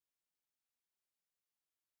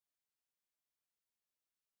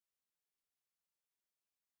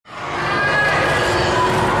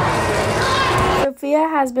Sophia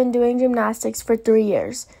has been doing gymnastics for 3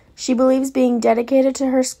 years. She believes being dedicated to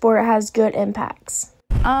her sport has good impacts.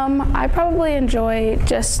 I probably enjoy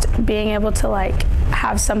just being able to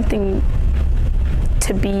have something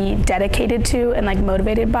to be dedicated to and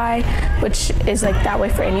motivated by, which is that way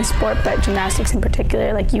for any sport, but gymnastics in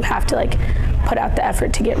particular, you have to put out the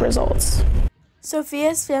effort to get results.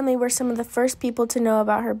 Sophia's family were some of the first people to know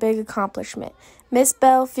about her big accomplishment. Miss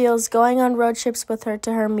Bell feels going on road trips with her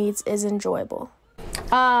to her meets is enjoyable.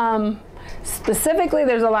 Specifically,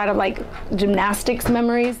 there's a lot of gymnastics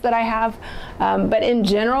memories that I have, but in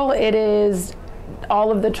general, it is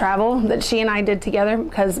all of the travel that she and I did together,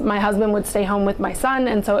 because my husband would stay home with my son,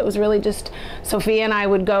 and so it was really just Sophia and I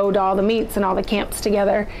would go to all the meets and all the camps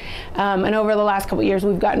together. And over the last couple of years,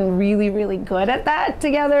 we've gotten really, really good at that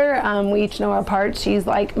together. We each know our parts. She's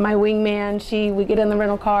like my wingman. We get in the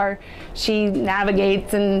rental car, she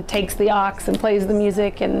navigates and takes the aux and plays the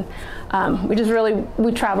music, and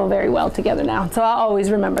we travel very well together now. So I'll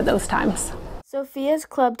always remember those times. Sophia's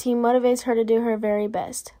club team motivates her to do her very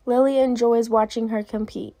best. Lily enjoys watching her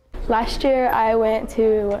compete. Last year I went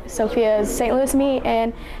to Sophia's St. Louis meet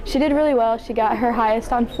and she did really well. She got her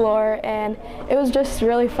highest on floor and it was just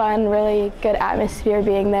really fun, really good atmosphere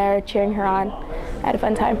being there, cheering her on. I had a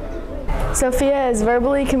fun time. Sophia is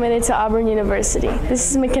verbally committed to Auburn University.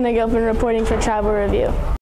 This is McGilpin reporting for Travel Review.